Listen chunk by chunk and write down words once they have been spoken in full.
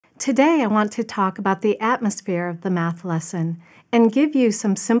Today I want to talk about the atmosphere of the math lesson and give you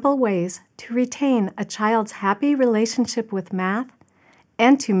some simple ways to retain a child's happy relationship with math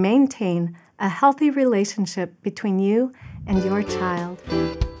and to maintain a healthy relationship between you and your child.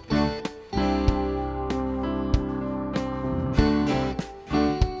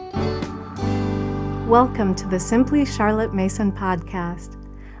 Welcome to the Simply Charlotte Mason podcast.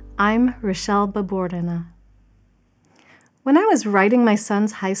 I'm Richele Babordina. When I was writing my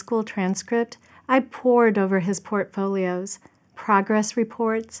son's high school transcript, I pored over his portfolios, progress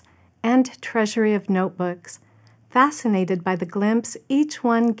reports, and treasury of notebooks, fascinated by the glimpse each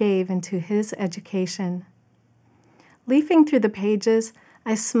one gave into his education. Leafing through the pages,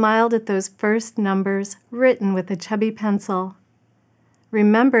 I smiled at those first numbers written with a chubby pencil,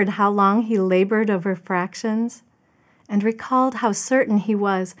 remembered how long he labored over fractions, and recalled how certain he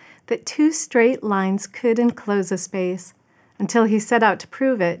was that two straight lines could enclose a space, until he set out to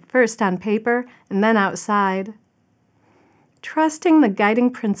prove it, first on paper and then outside. Trusting the guiding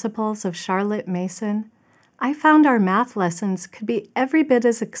principles of Charlotte Mason, I found our math lessons could be every bit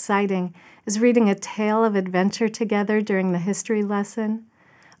as exciting as reading a tale of adventure together during the history lesson,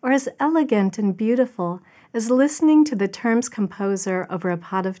 or as elegant and beautiful as listening to the terms composer over a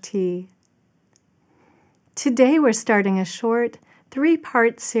pot of tea. Today we're starting a short,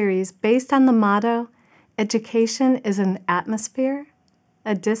 3-part series based on the motto, Education is an atmosphere,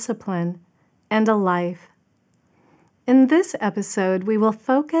 a discipline, and a life. In this episode, we will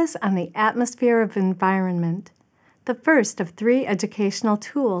focus on the atmosphere of environment, the first of 3 educational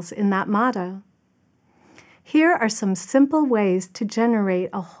tools in that motto. Here are some simple ways to generate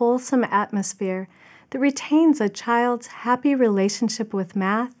a wholesome atmosphere that retains a child's happy relationship with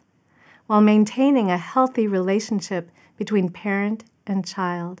math while maintaining a healthy relationship between parent and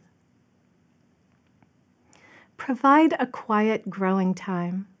child. Provide a quiet growing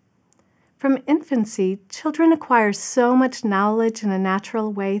time. From infancy, children acquire so much knowledge in a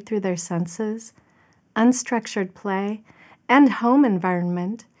natural way through their senses, unstructured play, and home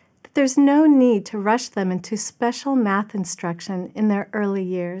environment that there's no need to rush them into special math instruction in their early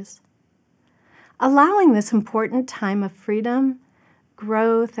years. Allowing this important time of freedom,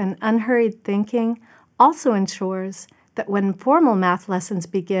 growth, and unhurried thinking also ensures that when formal math lessons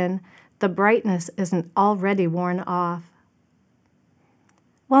begin, the brightness isn't already worn off.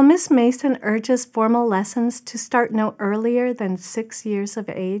 While Miss Mason urges formal lessons to start no earlier than 6 years of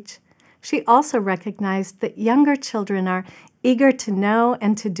age, she also recognized that younger children are eager to know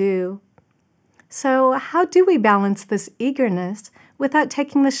and to do. So how do we balance this eagerness without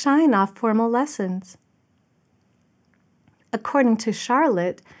taking the shine off formal lessons? According to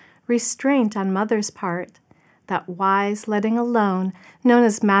Charlotte, restraint on mother's part, that wise letting alone, known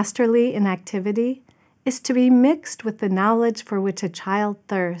as masterly inactivity, is to be mixed with the knowledge for which a child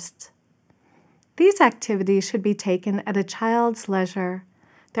thirsts. These activities should be taken at a child's leisure.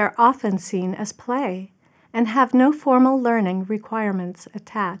 They're often seen as play and have no formal learning requirements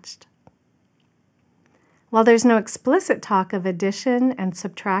attached. While there's no explicit talk of addition and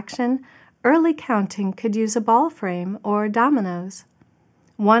subtraction, early counting could use a ball frame or dominoes.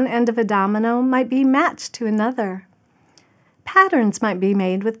 One end of a domino might be matched to another. Patterns might be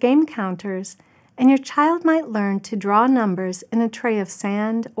made with game counters, and your child might learn to draw numbers in a tray of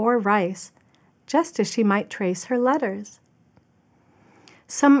sand or rice, just as she might trace her letters.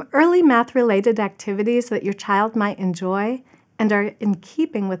 Some early math-related activities that your child might enjoy and are in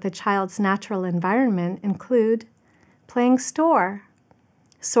keeping with the child's natural environment include playing store,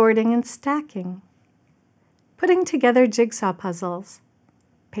 sorting and stacking, putting together jigsaw puzzles,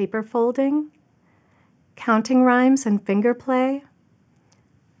 paper folding, counting rhymes and finger play,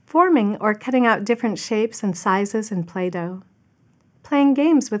 forming or cutting out different shapes and sizes in Play-Doh, playing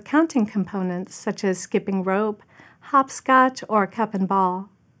games with counting components such as skipping rope, hopscotch, or cup and ball,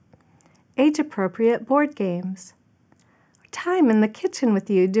 age-appropriate board games, time in the kitchen with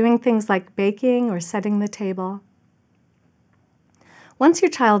you doing things like baking or setting the table. Once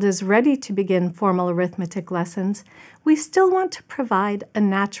your child is ready to begin formal arithmetic lessons, we still want to provide a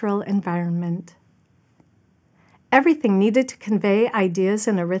natural environment. Everything needed to convey ideas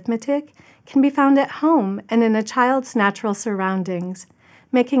in arithmetic can be found at home and in a child's natural surroundings,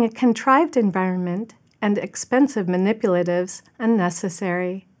 making a contrived environment and expensive manipulatives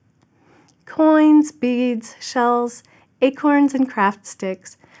unnecessary. Coins, beads, shells, acorns, and craft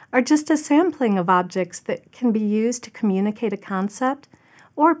sticks are just a sampling of objects that can be used to communicate a concept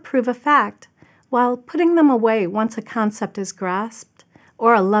or prove a fact, while putting them away once a concept is grasped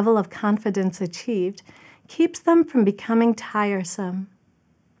or a level of confidence achieved keeps them from becoming tiresome.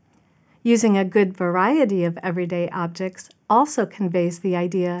 Using a good variety of everyday objects also conveys the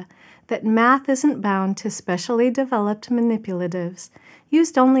idea that math isn't bound to specially developed manipulatives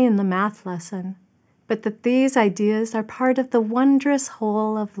used only in the math lesson, but that these ideas are part of the wondrous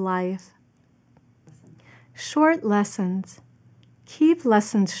whole of life. Short lessons. Keep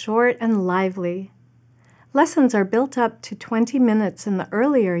lessons short and lively. Lessons are built up to 20 minutes in the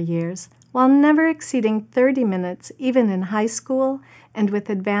earlier years, while never exceeding 30 minutes even in high school and with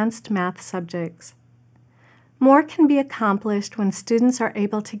advanced math subjects. More can be accomplished when students are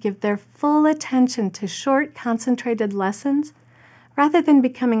able to give their full attention to short, concentrated lessons rather than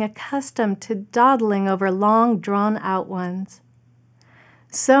becoming accustomed to dawdling over long, drawn-out ones.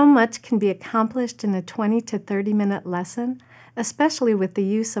 So much can be accomplished in a 20 to 30-minute lesson, especially with the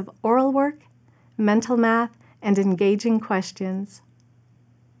use of oral work, mental math, and engaging questions.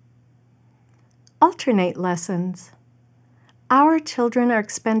 Alternate lessons. Our children are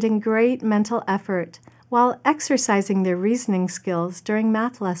expending great mental effort while exercising their reasoning skills during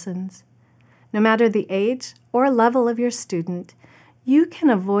math lessons. No matter the age or level of your student, you can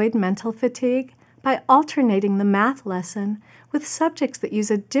avoid mental fatigue by alternating the math lesson with subjects that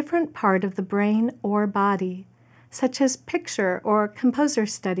use a different part of the brain or body, such as picture or composer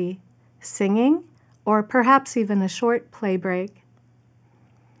study, singing, or perhaps even a short play break.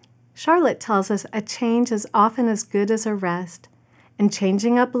 Charlotte tells us a change is often as good as a rest, and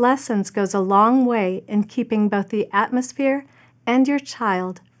changing up lessons goes a long way in keeping both the atmosphere and your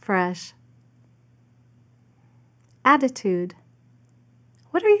child fresh. Attitude.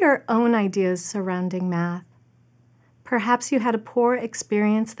 What are your own ideas surrounding math? Perhaps you had a poor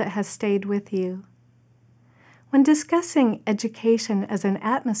experience that has stayed with you. When discussing education as an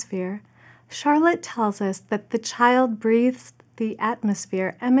atmosphere, Charlotte tells us that the child breathes the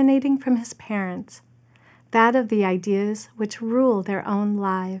atmosphere emanating from his parents, that of the ideas which rule their own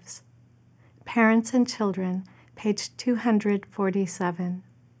lives. Parents and Children, page 247.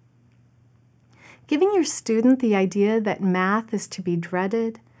 Giving your student the idea that math is to be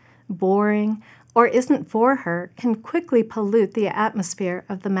dreaded, boring, or isn't for her can quickly pollute the atmosphere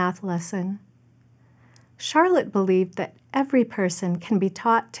of the math lesson. Charlotte believed that every person can be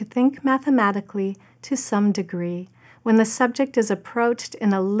taught to think mathematically to some degree when the subject is approached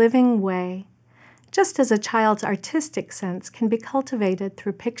in a living way, just as a child's artistic sense can be cultivated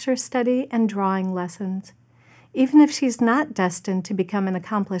through picture study and drawing lessons, even if she's not destined to become an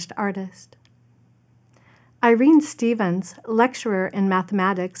accomplished artist. Irene Stevens, lecturer in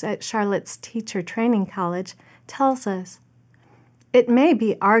mathematics at Charlotte's Teacher Training College, tells us, "It may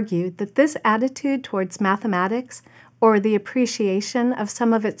be argued that this attitude towards mathematics, or the appreciation of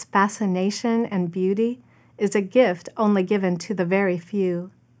some of its fascination and beauty, is a gift only given to the very few.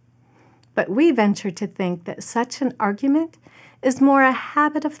 But we venture to think that such an argument is more a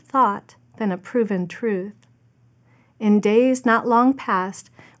habit of thought than a proven truth. In days not long past,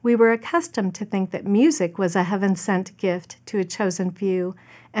 we were accustomed to think that music was a heaven-sent gift to a chosen few,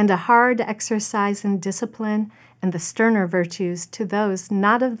 and a hard exercise in discipline and the sterner virtues to those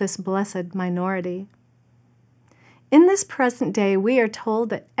not of this blessed minority. In this present day, we are told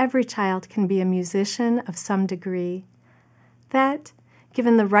that every child can be a musician of some degree, that,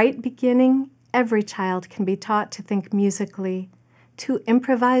 given the right beginning, every child can be taught to think musically, to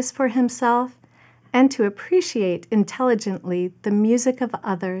improvise for himself, and to appreciate intelligently the music of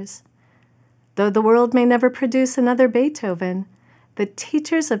others. Though the world may never produce another Beethoven, the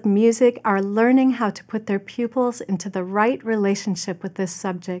teachers of music are learning how to put their pupils into the right relationship with this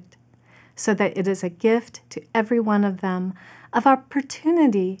subject, so that it is a gift to every one of them of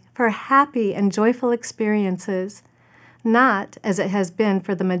opportunity for happy and joyful experiences, not, as it has been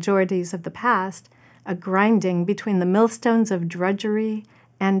for the majorities of the past, a grinding between the millstones of drudgery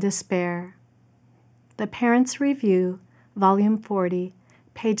and despair." The Parents' Review, Volume 40,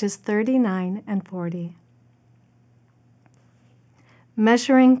 pages 39 and 40.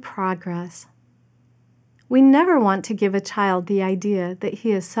 Measuring progress. We never want to give a child the idea that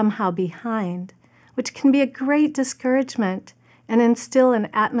he is somehow behind, which can be a great discouragement and instill an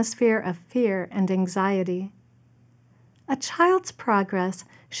atmosphere of fear and anxiety. A child's progress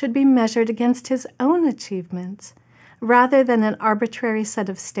should be measured against his own achievements, rather than an arbitrary set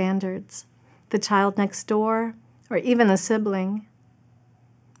of standards, the child next door, or even a sibling.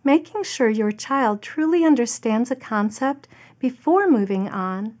 Making sure your child truly understands a concept before moving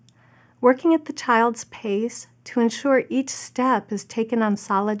on, working at the child's pace to ensure each step is taken on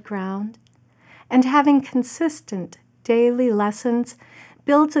solid ground, and having consistent daily lessons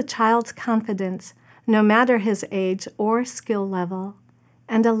builds a child's confidence no matter his age or skill level,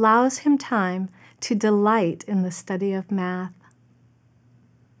 and allows him time to delight in the study of math.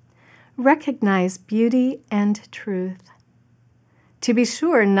 recognize beauty and truth. To be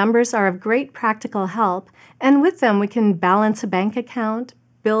sure, numbers are of great practical help, and with them we can balance a bank account,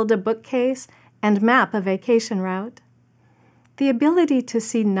 build a bookcase, and map a vacation route. The ability to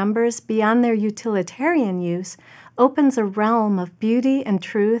see numbers beyond their utilitarian use opens a realm of beauty and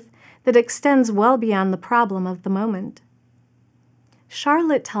truth that extends well beyond the problem of the moment.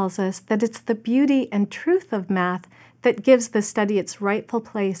 Charlotte tells us that it's the beauty and truth of math that gives the study its rightful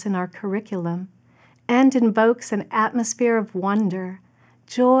place in our curriculum and invokes an atmosphere of wonder,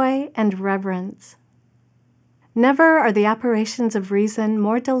 joy, and reverence. Never are the operations of reason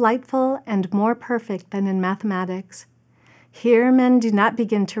more delightful and more perfect than in mathematics. Here men do not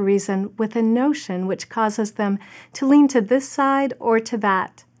begin to reason with a notion which causes them to lean to this side or to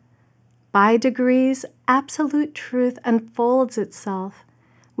that. By degrees, absolute truth unfolds itself.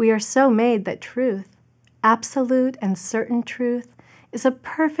 We are so made that truth, absolute and certain truth, is a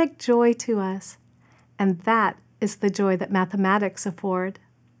perfect joy to us, and that is the joy that mathematics afford.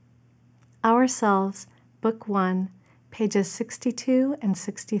 Ourselves, Book 1, pages 62 and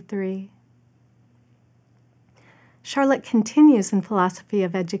 63. Charlotte continues in Philosophy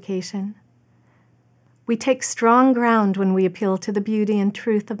of Education. We take strong ground when we appeal to the beauty and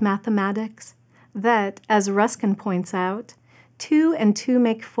truth of mathematics, that, as Ruskin points out, 2 and 2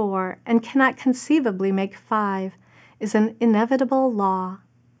 make 4 and cannot conceivably make 5, is an inevitable law.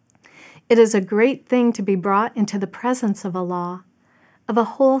 It is a great thing to be brought into the presence of a law, of a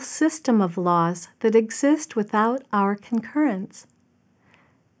whole system of laws that exist without our concurrence.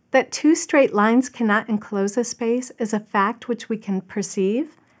 That 2 straight lines cannot enclose a space is a fact which we can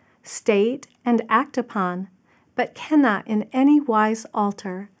perceive, state, and act upon, but cannot in any wise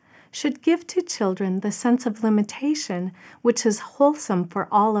alter, should give to children the sense of limitation which is wholesome for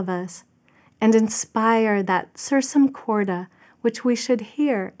all of us, and inspire that sursum corda which we should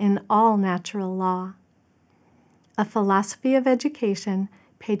hear in all natural law. A Philosophy of Education,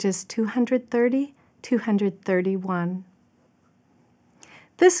 pages 230-231.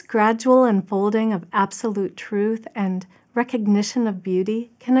 This gradual unfolding of absolute truth and recognition of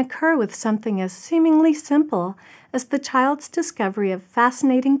beauty can occur with something as seemingly simple as the child's discovery of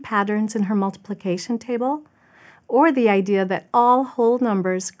fascinating patterns in her multiplication table, or the idea that all whole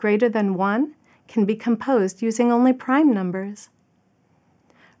numbers greater than 1 can be composed using only prime numbers.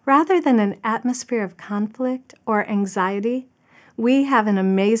 Rather than an atmosphere of conflict or anxiety, we have an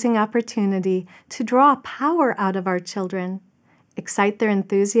amazing opportunity to draw power out of our children, excite their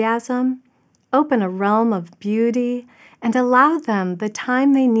enthusiasm, open a realm of beauty, and allow them the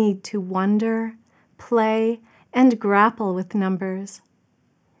time they need to wonder, play, and grapple with numbers.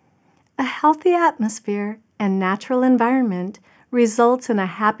 A healthy atmosphere and natural environment results in a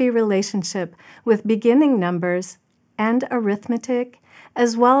happy relationship with beginning numbers and arithmetic,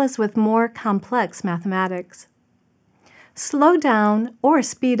 as well as with more complex mathematics. Slow down or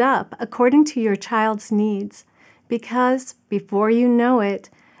speed up according to your child's needs, because, before you know it,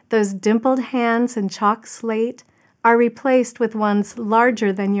 those dimpled hands and chalk slate are replaced with ones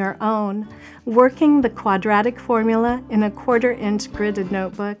larger than your own, working the quadratic formula in a 1/4-inch gridded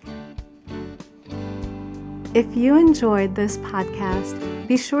notebook. If you enjoyed this podcast,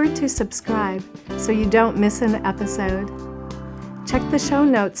 be sure to subscribe so you don't miss an episode. Check the show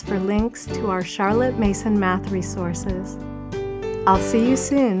notes for links to our Charlotte Mason math resources. I'll see you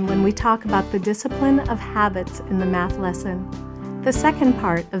soon when we talk about the discipline of habits in the math lesson, the second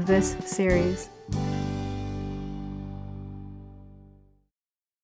part of this series.